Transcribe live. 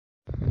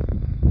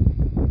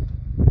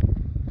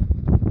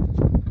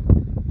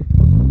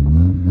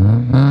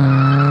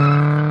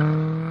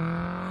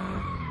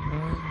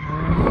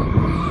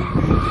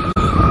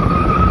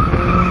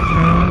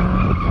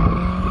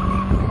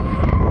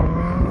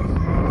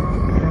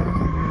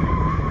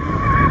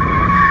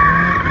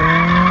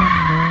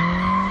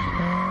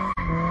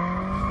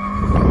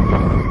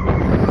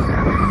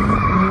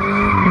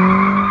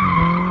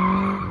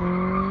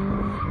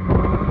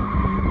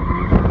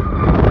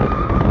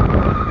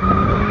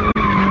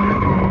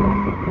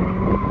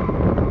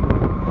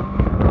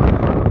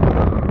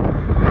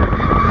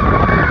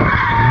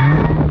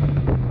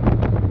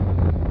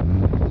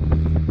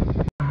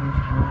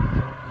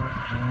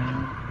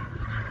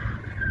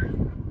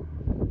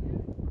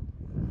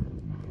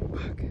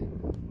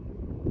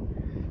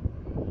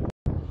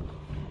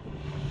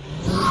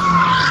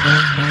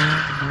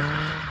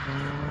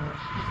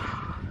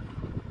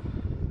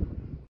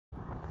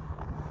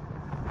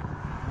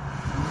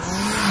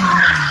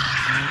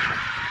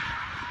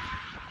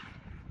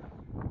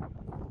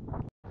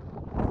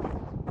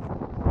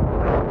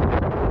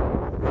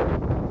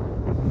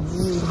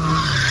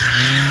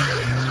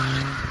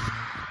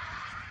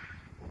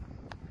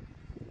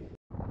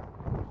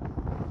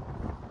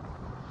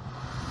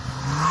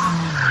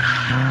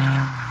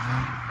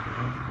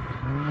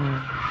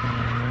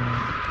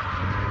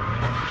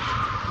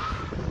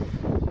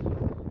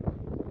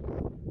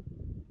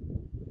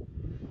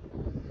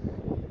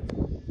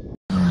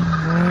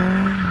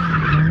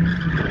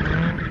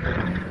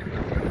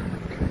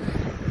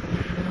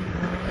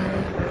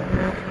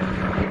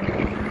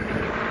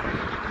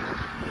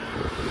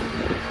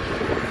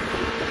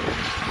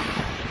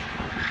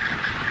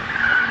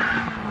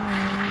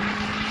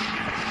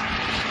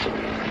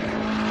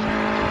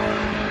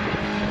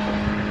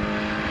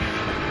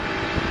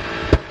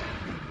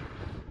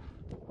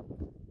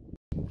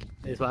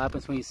This is what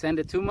happens when you sand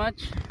it too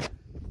much.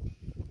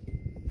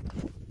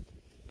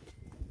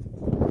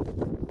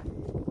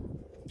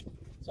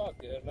 It's all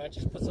good, man.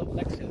 Just put some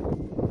flex in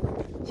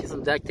it. Just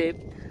some duct tape.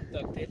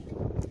 Duct tape.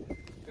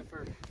 Good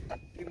for a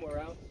few more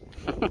rounds.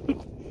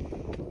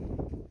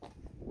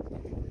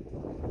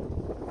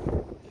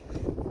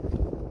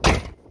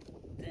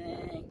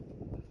 Dang.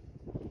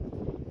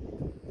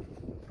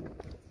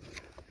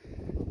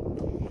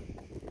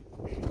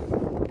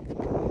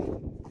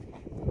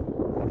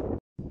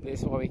 This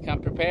is what we can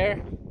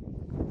prepare.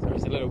 So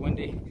it's a little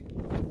windy,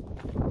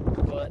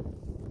 but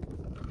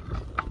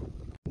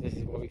this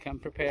is what we can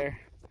prepare.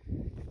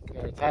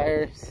 Got our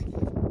tires,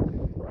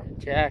 our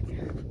jack.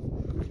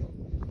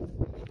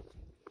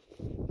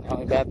 The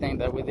only bad thing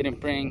that we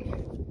didn't bring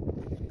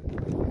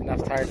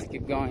enough tires to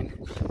keep going.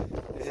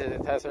 This is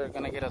the tires that are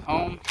gonna get us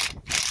home.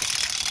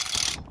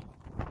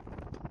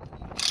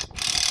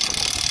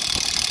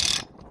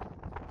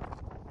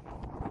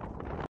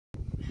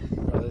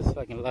 Bro, this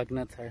fucking lug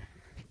nuts are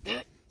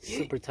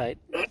super tight.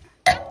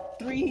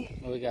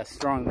 Well, we got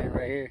strong man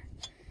right here.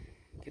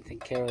 Can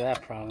take care of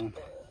that problem.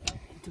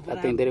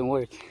 That thing didn't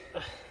work.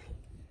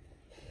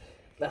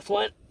 Last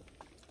one.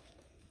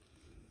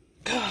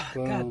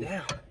 God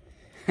damn.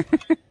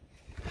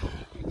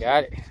 You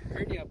got it.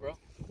 Hurt you, bro.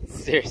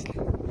 Seriously.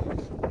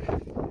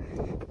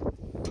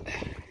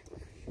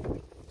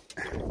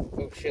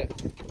 Oh shit.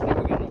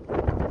 Never get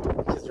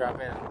up. Just drop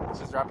it.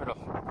 Just drop it off.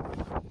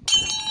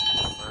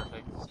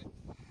 Perfect.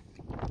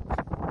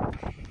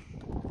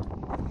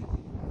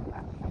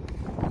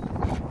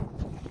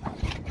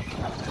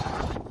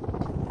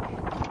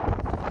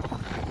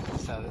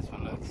 That's how this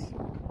one looks.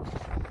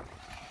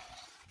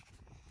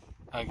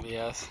 Ugly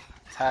ass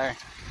tire.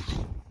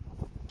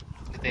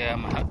 They have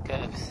my hot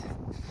cups.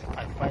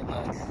 My fight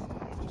lugs.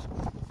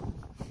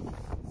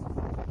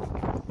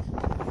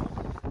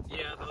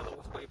 Yeah, the other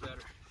one's way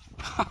better.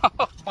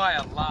 By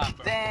a lot,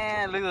 bro.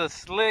 Damn, look at those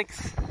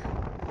slicks.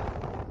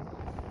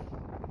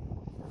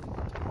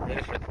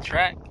 Ready for the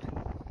track.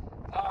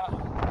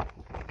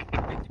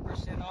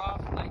 50%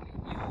 off, like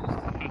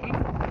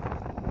used.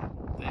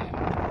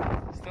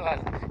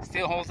 Damn.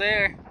 Still holds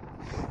there.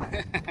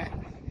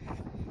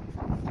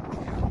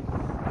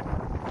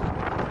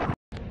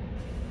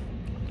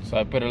 So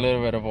I put a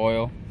little bit of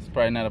oil. It's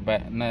probably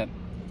not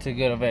too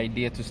good of an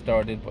idea to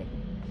start it, but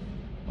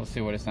we'll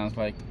see what it sounds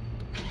like.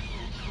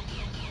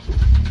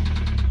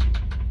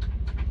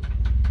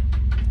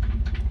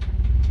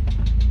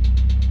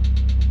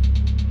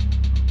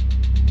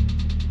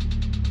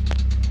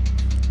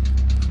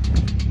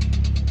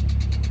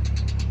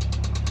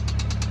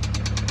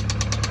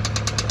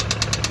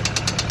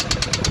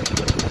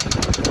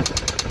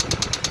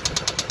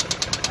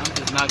 I'm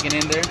just knocking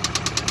in there.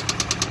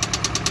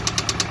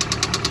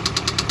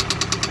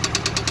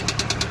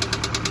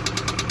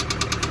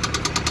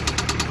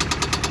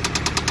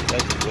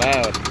 That's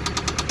loud.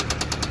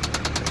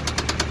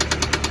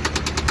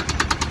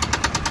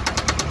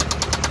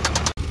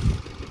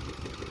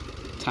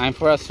 Time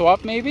for a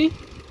swap maybe?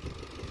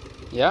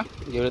 Yeah,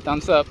 give it a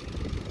thumbs up.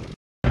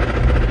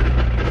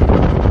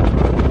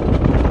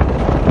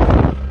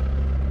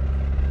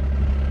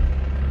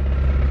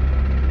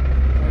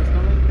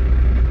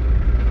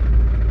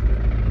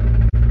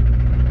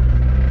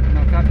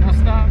 No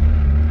stop.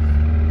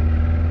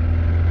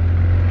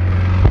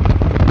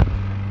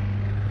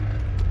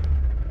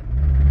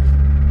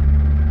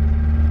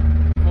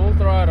 Full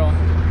throttle.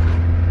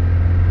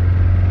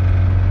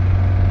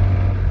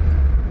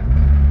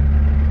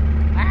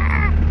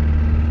 Ah!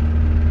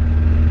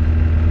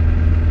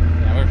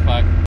 Yeah, we're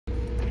fucked.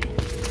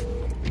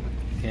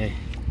 Okay,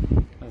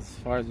 that's as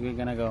far as we're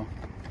gonna go.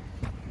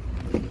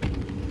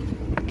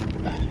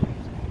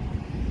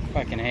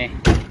 Fucking hey.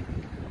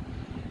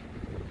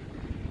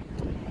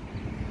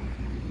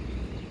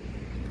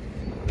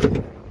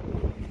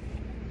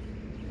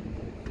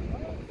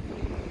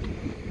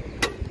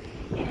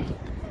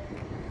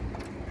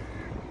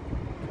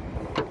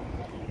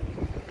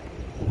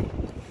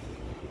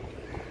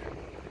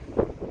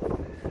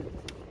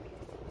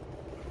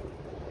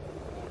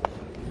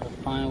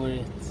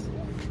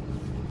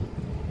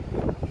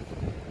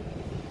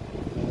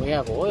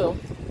 have oil.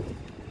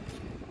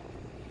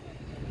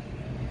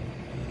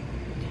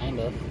 Kind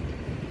of.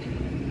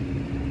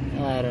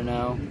 I don't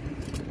know.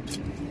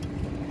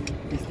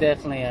 It's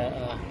definitely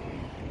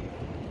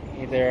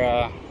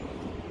either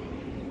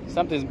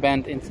something's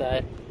bent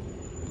inside,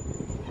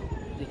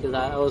 because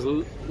I was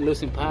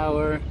losing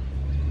power.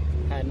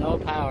 Had no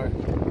power.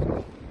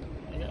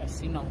 I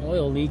see no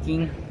oil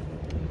leaking.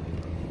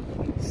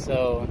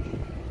 So,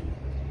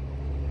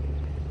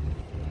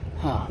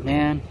 oh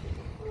man.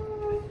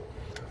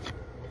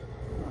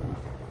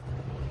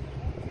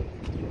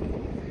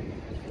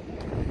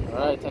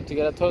 Alright, time to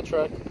get a tow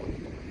truck.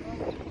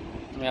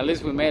 I mean, at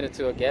least we made it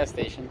to a gas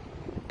station.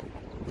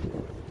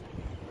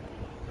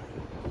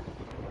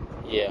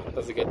 Yeah,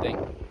 that's a good thing.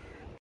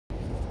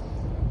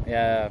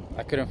 Yeah,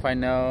 I couldn't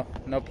find no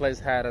place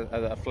had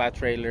a flat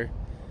trailer.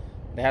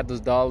 They had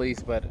those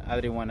dollies, but I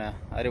didn't wanna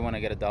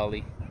get a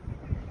dolly.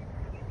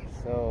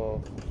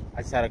 So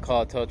I just had to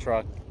call a tow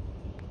truck,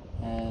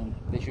 and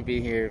they should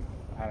be here,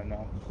 I don't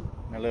know,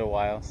 in a little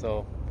while.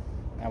 So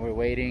now we're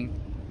waiting.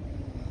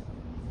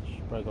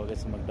 Should probably go get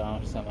some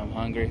McDonald's or something. I'm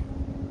hungry.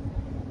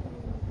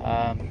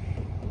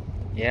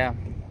 Yeah,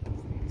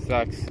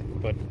 sucks,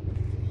 but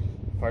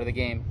part of the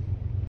game.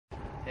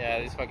 Yeah,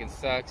 this fucking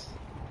sucks.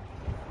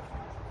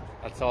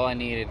 That's all I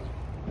needed.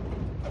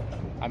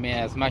 I mean,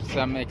 as much as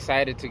I'm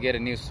excited to get a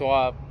new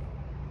swap,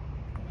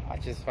 I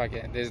just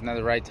fucking, this is not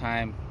the right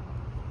time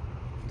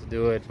to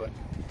do it, but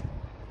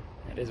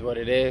it is what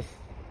it is.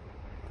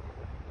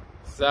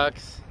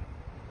 Sucks.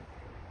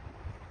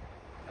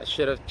 I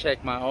should have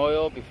checked my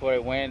oil before I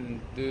went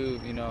and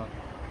do, you know,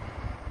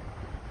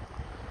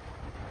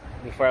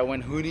 before I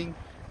went hooting.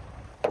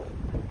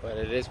 But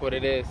it is what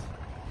it is.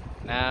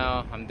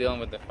 Now I'm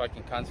dealing with the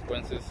fucking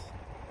consequences.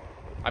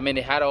 I mean,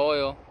 it had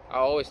oil. I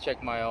always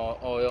check my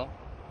oil,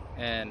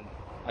 and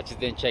I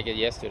just didn't check it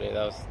yesterday.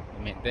 That was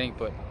the main thing.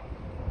 But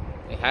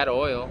it had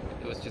oil.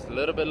 It was just a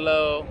little bit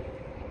low.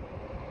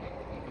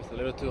 It was a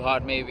little too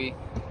hot, maybe.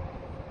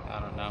 I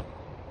don't know.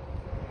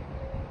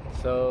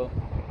 So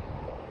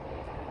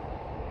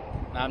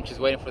now I'm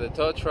just waiting for the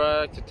tow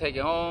truck to take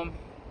it home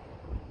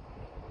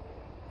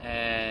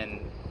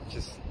and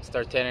just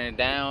start tearing it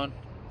down.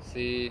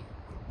 See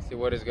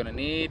what it's gonna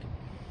need.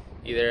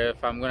 Either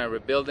if I'm gonna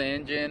rebuild the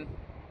engine,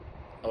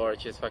 or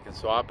just fucking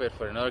swap it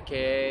for another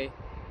KA,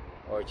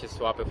 or just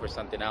swap it for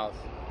something else.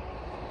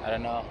 I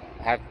don't know.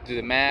 I have to do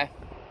the math,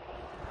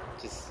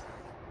 just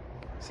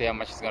see how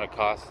much it's gonna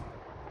cost.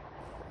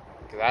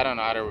 Cause I don't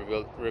know how to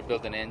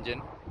rebuild an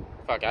engine.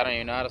 Fuck, I don't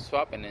even know how to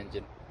swap an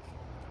engine.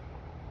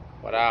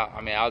 But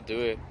I mean, I'll do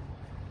it.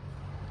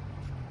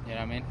 You know what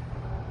I mean?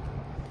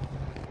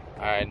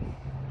 Alright,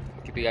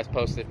 keep you guys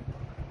posted.